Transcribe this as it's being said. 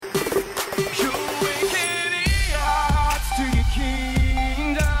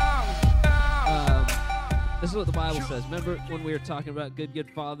what the Bible says. Remember when we were talking about good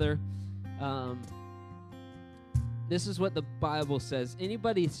Father? This is what the Bible says.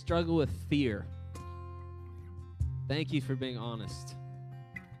 Anybody struggle with fear? Thank you for being honest.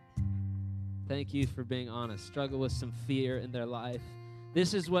 Thank you for being honest. Struggle with some fear in their life.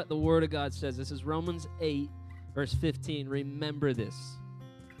 This is what the Word of God says. This is Romans 8, verse 15. Remember this.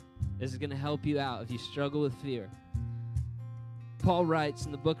 This is going to help you out if you struggle with fear. Paul writes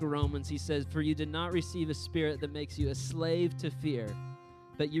in the book of Romans, he says, "For you did not receive a spirit that makes you a slave to fear,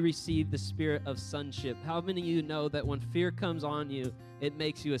 but you received the spirit of sonship." How many of you know that when fear comes on you, it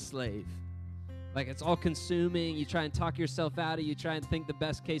makes you a slave? Like it's all consuming. You try and talk yourself out of it. You try and think the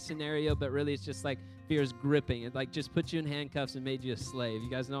best case scenario, but really it's just like fear is gripping. It like just put you in handcuffs and made you a slave. You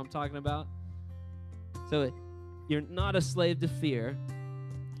guys know what I'm talking about? So you're not a slave to fear,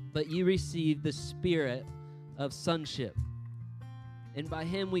 but you receive the spirit of sonship. And by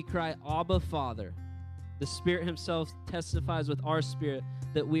him we cry, Abba, Father. The Spirit himself testifies with our spirit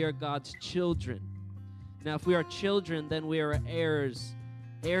that we are God's children. Now, if we are children, then we are heirs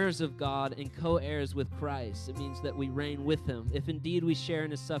of God and co-heirs with Christ. It means that we reign with him, if indeed we share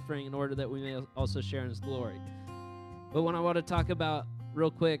in his suffering in order that we may also share in his glory. But what I want to talk about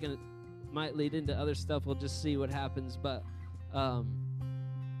real quick, and it might lead into other stuff, we'll just see what happens, but how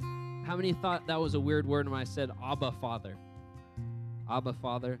many thought that was a weird word when I said Abba, Father? Abba,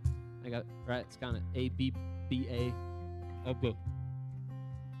 Father. I got right. It's kind of A-B-B-A. Abba.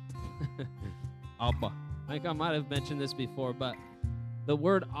 Abba. I think I might have mentioned this before, but the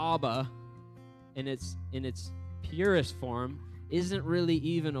word Abba, in its purest form, isn't really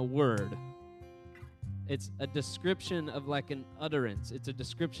even a word. It's a description of like an utterance. It's a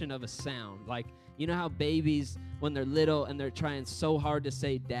description of a sound. Like, you know how babies, when they're little and they're trying so hard to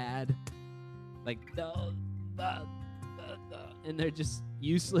say dad, like, and they're just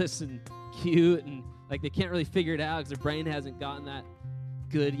useless and cute, and like they can't really figure it out because their brain hasn't gotten that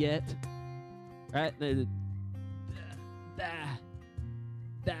good yet, right?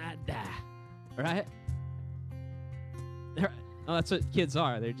 Right? Oh, that's what kids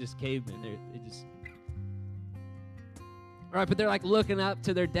are. They're just cavemen. They just, right? But they're like looking up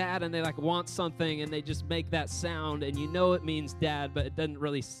to their dad, and they like want something, and they just make that sound, and you know it means dad, but it doesn't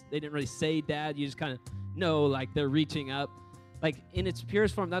really. They didn't really say dad. You just kind of know like they're reaching up. Like in its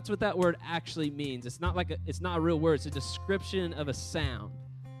purest form, that's what that word actually means. It's not a real word. It's a description of a sound.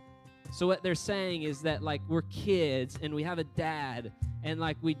 So what they're saying is that like we're kids and we have a dad, and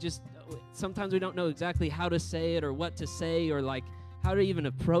like sometimes we don't know exactly how to say it or what to say or like how to even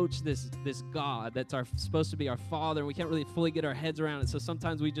approach this God that's supposed to be our Father, and we can't really fully get our heads around it. So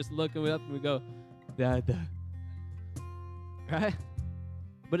sometimes we just look up and we go, Dad, right?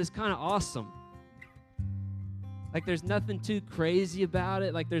 But it's kind of awesome. Like there's nothing too crazy about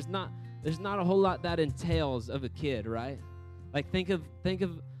it. Like there's not a whole lot that entails of a kid, right? Like think of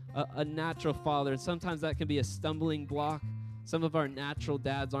a natural father, and sometimes that can be a stumbling block. Some of our natural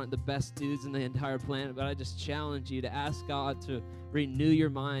dads aren't the best dudes in the entire planet, but I just challenge you to ask God to renew your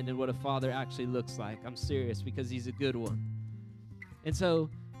mind in what a father actually looks like. I'm serious, because he's a good one. And so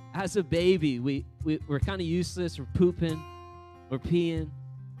as a baby, we're kind of useless. We're pooping, we're peeing,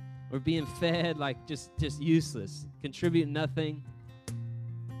 we're being fed, like just useless, contribute nothing.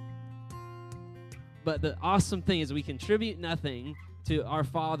 But the awesome thing is we contribute nothing to our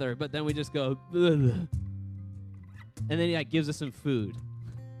Father, but then we just go, ugh. And then he like gives us some food.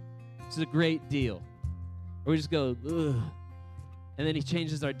 It's a great deal. Or we just go, ugh. And then he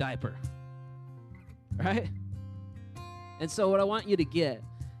changes our diaper. Right? And so what I want you to get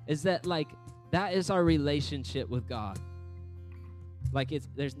is that like that is our relationship with God. Like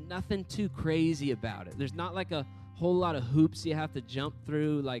there's nothing too crazy about it. There's not like a whole lot of hoops you have to jump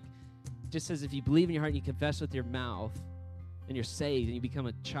through. Like it just says if you believe in your heart and you confess with your mouth, and you're saved and you become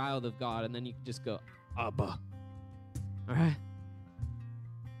a child of God, and then you just go, Abba. All right?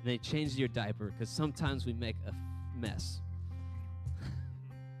 And then he changes your diaper, because sometimes we make a mess.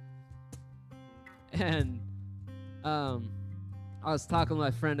 And I was talking to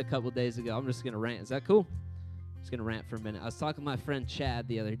my friend a couple days ago. I'm just going to rant. Is that cool? I'm just going to rant for a minute. I was talking to my friend Chad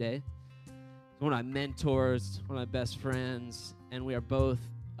the other day. He's one of my mentors, one of my best friends, and we are both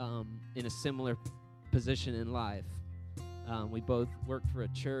in a similar position in life. We both work for a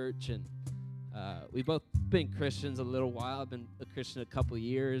church, and we both been Christians a little while. I've been a Christian a couple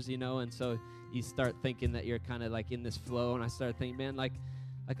years, you know, and so you start thinking that you're kind of like in this flow, and I started thinking, man, like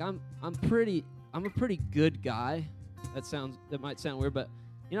I'm a pretty good guy. That might sound weird, but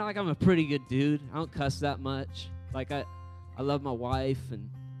you know, like I'm a pretty good dude. I don't cuss that much. Like I love my wife and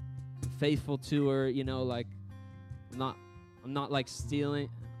I'm faithful to her, you know, like I'm not like stealing.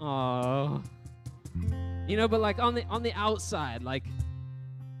 Oh. But like on the outside,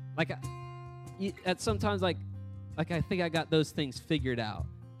 at sometimes like I think I got those things figured out.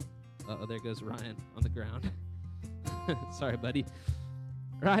 Oh, there goes Ryan on the ground. Sorry, buddy.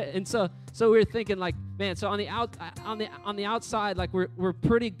 Right, and so we're thinking like, man. So on the outside, like we're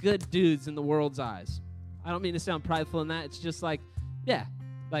pretty good dudes in the world's eyes. I don't mean to sound prideful in that. It's just like, yeah,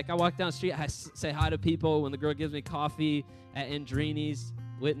 like I walk down the street, I say hi to people. When the girl gives me coffee at Andrini's,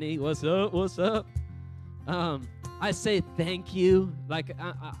 Whitney, what's up? What's up? I say thank you. Like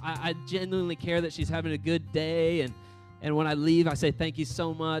I genuinely care that she's having a good day, and when I leave, I say thank you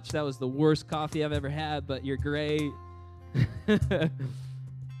so much. That was the worst coffee I've ever had, but you're great.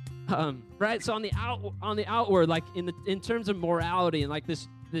 Right. So on the outward, like in terms of morality and like this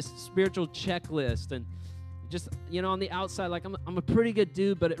spiritual checklist, and just on the outside, like I'm a pretty good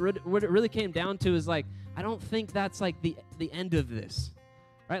dude, but what it really came down to is like I don't think that's like the end of this,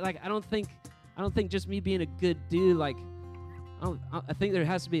 right? Like I don't think just me being a good dude, like I think there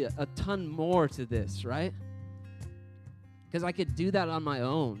has to be a ton more to this, right? Because I could do that on my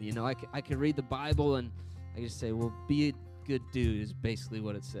own, I could read the Bible and I could say, well, be a good dude is basically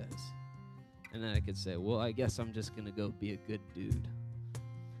what it says. And then I could say, well, I guess I'm just going to go be a good dude.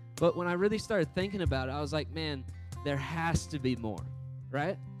 But when I really started thinking about it, I was like, man, there has to be more,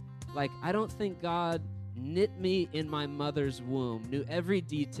 right? Like, I don't think God knit me in my mother's womb, knew every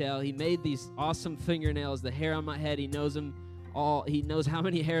detail. He made these awesome fingernails, the hair on my head. He knows them all. He knows how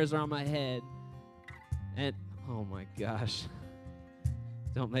many hairs are on my head. And, oh my gosh,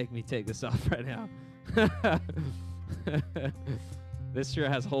 don't make me take this off right now. This sure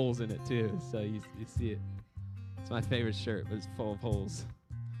has holes in it too, so you see it. It's my favorite shirt, but it's full of holes.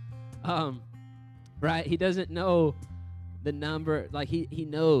 Right? He doesn't know the number. Like he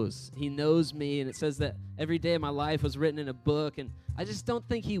knows me, and it says that every day of my life was written in a book. And I just don't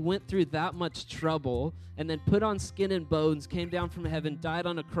think he went through that much trouble and then put on skin and bones, came down from heaven, died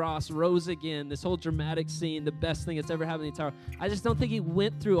on a cross, rose again. This whole dramatic scene, the best thing that's ever happened in the entire. I just don't think he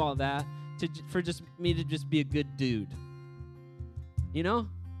went through all that for just me to just be a good dude.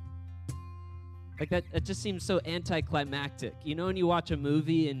 Like that, it just seems so anticlimactic. When you watch a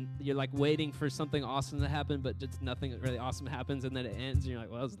movie and you're like waiting for something awesome to happen, but just nothing really awesome happens, and then it ends, and you're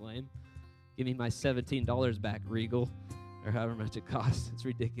like, well, that was lame. Give me my $17 back, Regal, or however much it costs. It's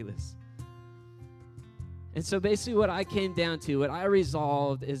ridiculous. And so basically what I came down to, what I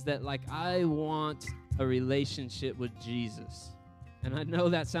resolved is that like I want a relationship with Jesus. And I know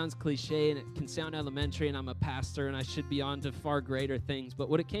that sounds cliche and it can sound elementary, and I'm a pastor and I should be on to far greater things. But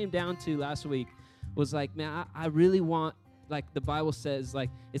what it came down to last week was like, man, I really want, like the Bible says, like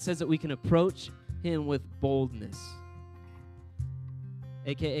it says that we can approach him with boldness.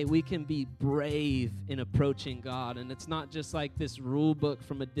 AKA we can be brave in approaching God. And it's not just like this rule book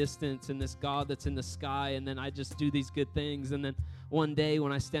from a distance and this God that's in the sky, and then I just do these good things. And then one day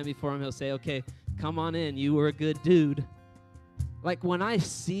when I stand before him, he'll say, okay, come on in. You were a good dude. Like when I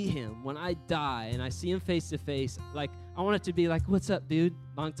see him, when I die and I see him face to face, like I want it to be like, what's up, dude?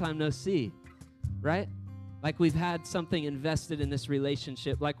 Long time no see, right? Like we've had something invested in this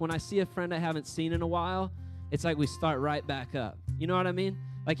relationship. Like when I see a friend I haven't seen in a while, it's like we start right back up. You know what I mean?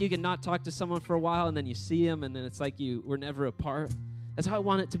 Like you can not talk to someone for a while and then you see him and then it's like we're never apart. That's how I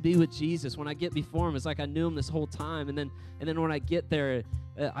want it to be with Jesus. When I get before him, it's like I knew him this whole time. And then when I get there,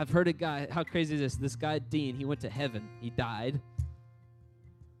 I've heard a guy, how crazy is this? This guy, Dean, he went to heaven. He died.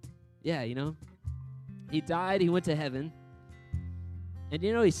 Yeah, he died, he went to heaven. And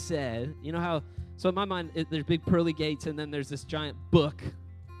he said, how, so in my mind, there's big pearly gates, and then there's this giant book,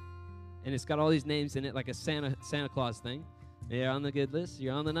 and it's got all these names in it, like a Santa Claus thing. You're on the good list,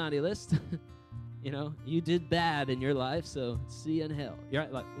 you're on the naughty list. You did bad in your life, so see you in hell. You're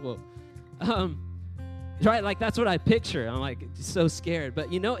right, like, whoa. Right, like that's what I picture. I'm like so scared.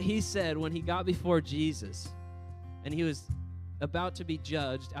 But what he said when he got before Jesus, and he was about to be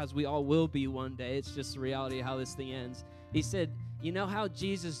judged, as we all will be one day. It's just the reality of how this thing ends. He said, you know how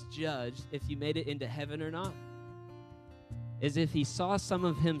Jesus judged if you made it into heaven or not? Is if he saw some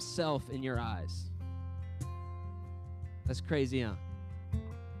of himself in your eyes. That's crazy, huh?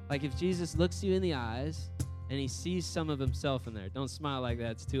 Like if Jesus looks you in the eyes and he sees some of himself in there. Don't smile like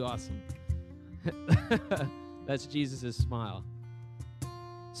that. It's too awesome. That's Jesus' smile.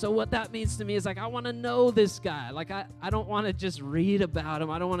 So what that means to me is like I want to know this guy. Like I don't want to just read about him.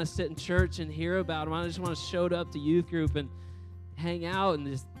 I don't want to sit in church and hear about him. I just want to show up to youth group and hang out and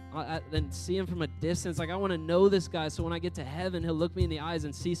just then see him from a distance. Like I want to know this guy, so when I get to heaven, he'll look me in the eyes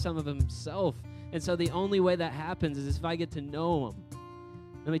and see some of himself. And so the only way that happens is if I get to know him.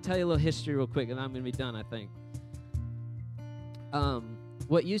 Let me tell you a little history real quick, and I'm going to be done, I think.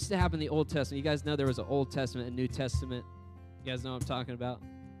 what used to happen in the Old Testament, you guys know there was an Old Testament and New Testament. You guys know what I'm talking about?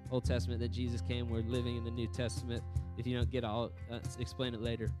 Old Testament that Jesus came. We're living in the New Testament. If you don't get it, I'll explain it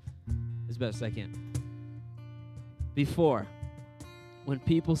later as best I can. Before, when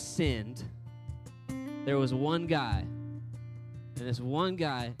people sinned, there was one guy, and this one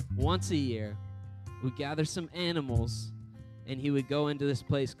guy, once a year, would gather some animals, and he would go into this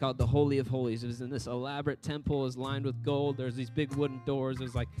place called the Holy of Holies. It was in this elaborate temple. It was lined with gold. There's these big wooden doors. It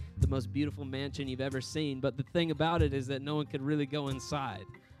was like the most beautiful mansion you've ever seen. But the thing about it is that no one could really go inside.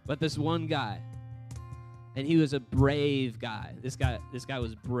 But this one guy, and he was a brave guy. This guy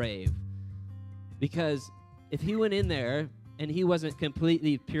was brave. Because if he went in there and he wasn't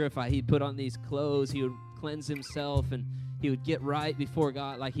completely purified, he'd put on these clothes, he would cleanse himself, and he would get right before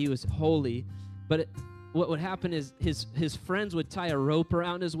God like he was holy. But what would happen is his friends would tie a rope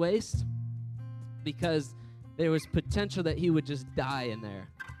around his waist because there was potential that he would just die in there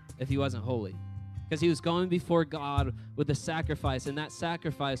if he wasn't holy. Because he was going before God with a sacrifice, and that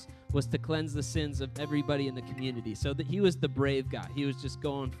sacrifice was to cleanse the sins of everybody in the community. So that he was the brave guy. He was just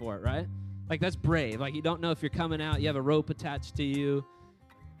going for it, right? Like, that's brave. Like, you don't know if you're coming out. You have a rope attached to you.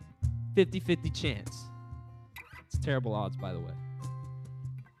 50-50 chance. It's terrible odds, by the way.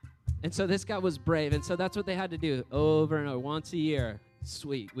 And so this guy was brave, and so that's what they had to do over and over, once a year.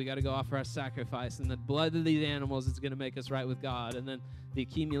 Sweet, we got to go offer our sacrifice, and the blood of these animals is going to make us right with God. And then the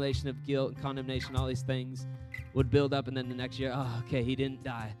accumulation of guilt and condemnation, all these things would build up, and then the next year, okay, he didn't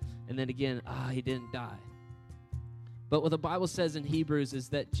die. And then again, he didn't die. But what the Bible says in Hebrews is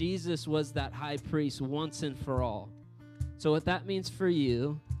that Jesus was that high priest once and for all. So what that means for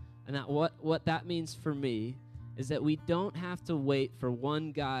you, and that what that means for me, is that we don't have to wait for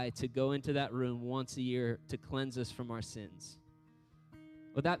one guy to go into that room once a year to cleanse us from our sins.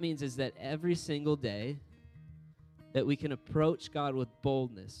 What that means is that every single day that we can approach God with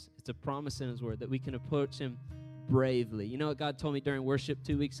boldness. It's a promise in his word that we can approach him bravely. You know what God told me during worship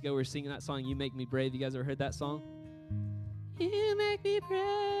 2 weeks ago? We were singing that song, You Make Me Brave. You guys ever heard that song? You make me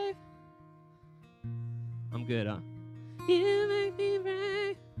brave. I'm good, huh? You make me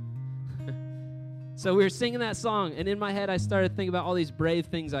brave. So we were singing that song, and in my head I started thinking about all these brave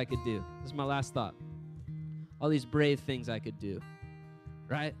things I could do. This is my last thought. All these brave things I could do,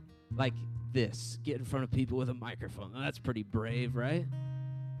 right? Like this, get in front of people with a microphone. Oh, that's pretty brave, right?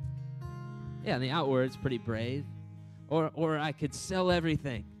 Yeah, in the outward, it's pretty brave. Or I could sell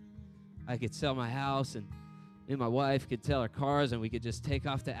everything. I could sell my house, and me and my wife could sell our cars, and we could just take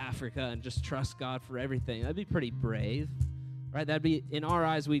off to Africa and just trust God for everything. That'd be pretty brave, right? That'd be, in our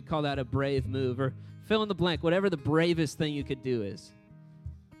eyes, we'd call that a brave move, or fill in the blank, whatever the bravest thing you could do is.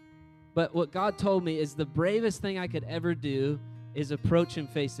 But what God told me is the bravest thing I could ever do is approach him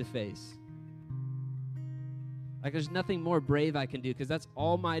face to face. Like, there's nothing more brave I can do, because that's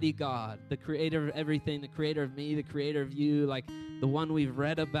Almighty God, the creator of everything, the creator of me, the creator of you, like the one we've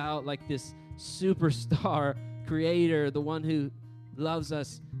read about, like this superstar creator, the one who loves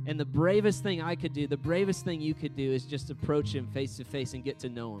us. And the bravest thing I could do, the bravest thing you could do, is just approach him face to face and get to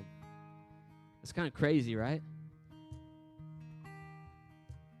know him. It's kind of crazy, right?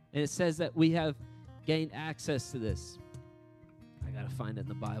 And it says that we have gained access to this. I got to find it in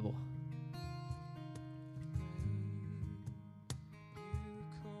the Bible.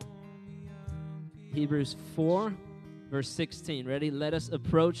 Hebrews 4, verse 16. Ready? Let us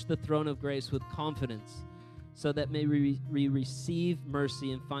approach the throne of grace with confidence, so that may we receive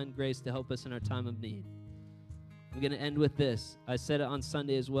mercy and find grace to help us in our time of need. I'm going to end with this. I said it on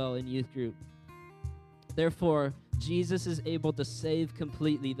Sunday as well in youth group. Therefore, Jesus is able to save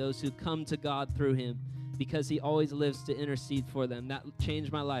completely those who come to God through him, because he always lives to intercede for them. That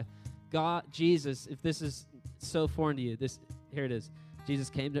changed my life. God, Jesus, if this is so foreign to you, here it is. Jesus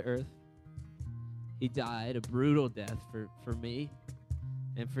came to earth. He died a brutal death for me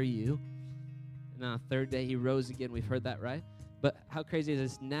and for you. And on the third day, he rose again. We've heard that, right? But how crazy is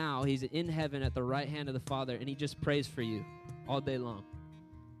this? Now he's in heaven at the right hand of the Father, and he just prays for you all day long.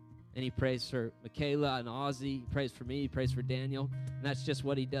 And he prays for Michaela and Ozzy. He prays for me. He prays for Daniel. And that's just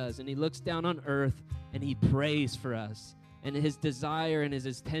what he does. And he looks down on earth, and he prays for us. And his desire and his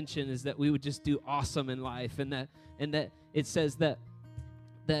intention is that we would just do awesome in life. And that it says that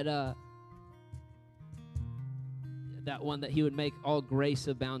one, that he would make all grace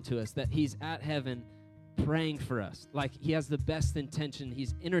abound to us, that he's at heaven praying for us. Like, he has the best intention.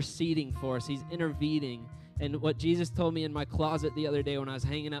 He's interceding for us. He's intervening. And what Jesus told me in my closet the other day when I was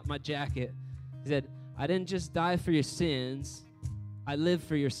hanging up my jacket, he said, I didn't just die for your sins, I live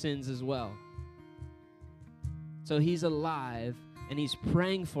for your sins as well. So he's alive, and he's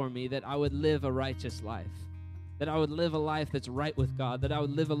praying for me that I would live a righteous life, that I would live a life that's right with God, that I would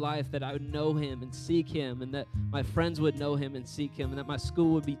live a life that I would know him and seek him, and that my friends would know him and seek him, and that my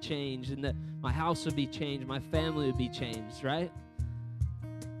school would be changed, and that my house would be changed, my family would be changed, right?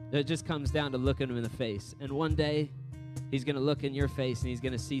 It just comes down to looking him in the face. And one day, he's going to look in your face, and he's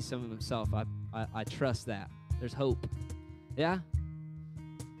going to see some of himself. I trust that. There's hope. Yeah?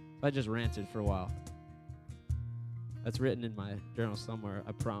 I just ranted for a while. That's written in my journal somewhere,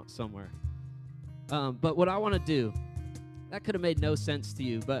 a prompt somewhere. But what I want to do, that could have made no sense to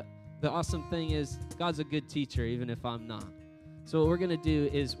you, but the awesome thing is God's a good teacher, even if I'm not. So what we're going to do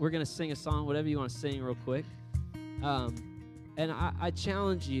is we're going to sing a song, whatever you want to sing real quick. And I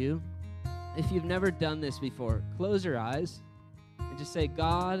challenge you, if you've never done this before, close your eyes and just say,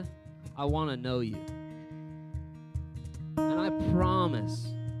 God, I want to know you. And I promise,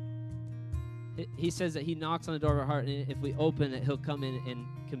 he says that he knocks on the door of our heart, and if we open it, he'll come in and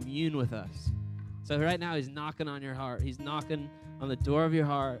commune with us. So right now, he's knocking on your heart. He's knocking on the door of your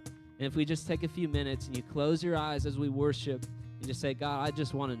heart. And if we just take a few minutes and you close your eyes as we worship and just say, God, I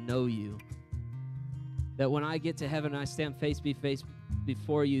just want to know you. That when I get to heaven and I stand face to face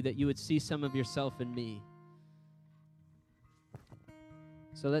before you, that you would see some of yourself in me.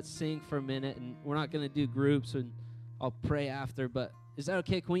 So let's sing for a minute, and we're not going to do groups, and I'll pray after, but is that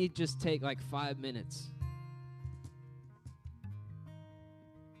okay? Can we just take like 5 minutes?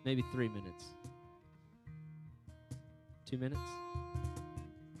 Maybe 3 minutes. 2 minutes?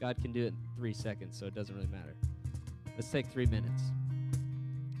 God can do it in 3 seconds, so it doesn't really matter. Let's take 3 minutes.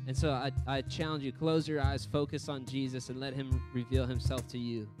 And so I challenge you, close your eyes, focus on Jesus, and let him reveal himself to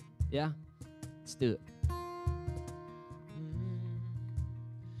you. Yeah? Let's do it.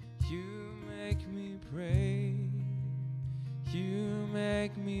 You make me pray. You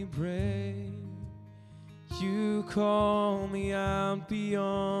make me brave. You call me out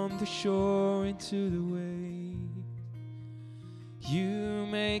beyond the shore into the wave. You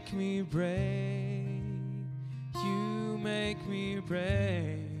make me brave. You make me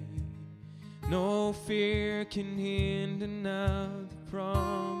brave. No fear can hinder now the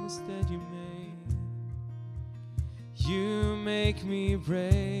promise that you made. You make me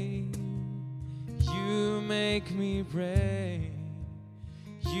brave. You make me brave.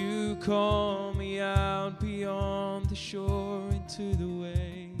 You call me out beyond the shore into the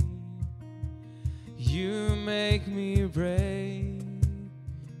wave. You make me brave.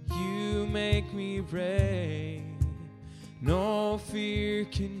 You make me brave. No fear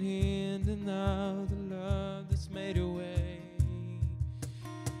can hinder now the love that's made a way.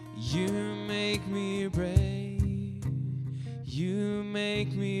 You make me brave. You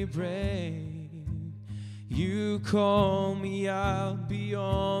make me brave. You call me out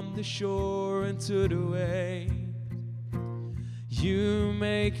beyond the shore into the wave. You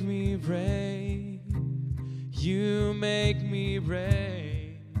make me brave. You make me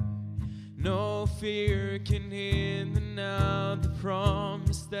brave. No fear can hinder now the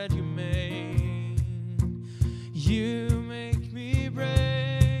promise that you made. You make me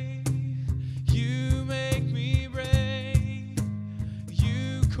brave. You make me brave.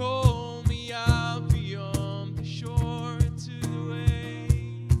 You call me out beyond the shore into the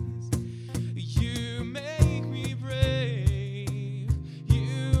waves. You make me brave.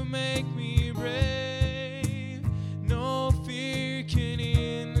 You make me brave. No fear can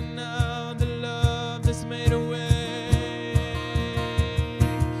hinder now the love that's made a way.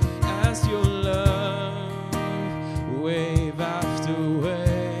 As your love, wave after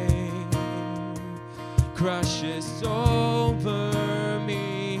wave, crashes over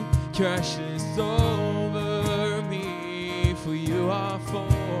me, crashes over me. For you are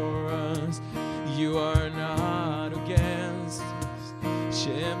for us, you are not against us.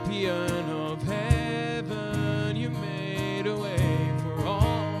 Champion of heaven, you made a way for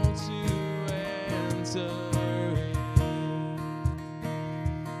all to enter in.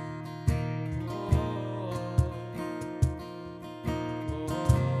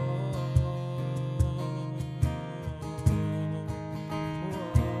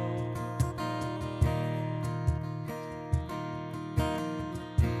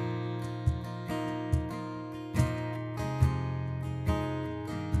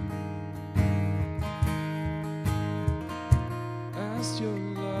 As your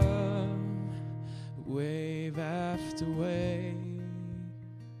love, wave after wave,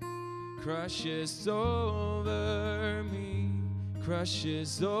 crashes over me,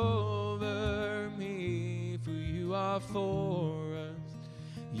 crashes over me. For you are for us,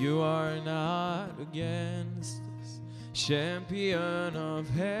 you are not against us. Champion of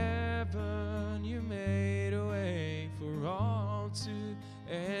heaven, you made a way for all to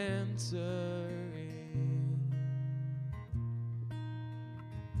enter in.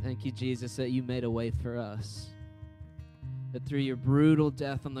 Thank you, Jesus, that you made a way for us. That through your brutal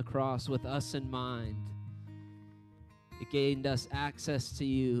death on the cross with us in mind, it gained us access to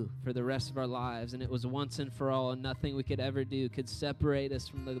you for the rest of our lives. And it was once and for all, and nothing we could ever do could separate us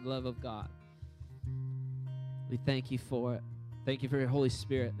from the love of God. We thank you for it. Thank you for your Holy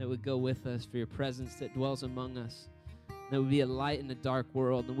Spirit that would go with us, for your presence that dwells among us, that would be a light in a dark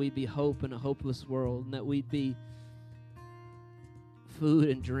world, and we'd be hope in a hopeless world, and that we'd be food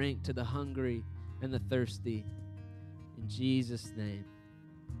and drink to the hungry and the thirsty. In Jesus' name,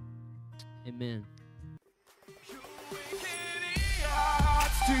 amen.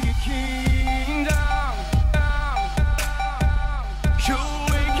 To your King.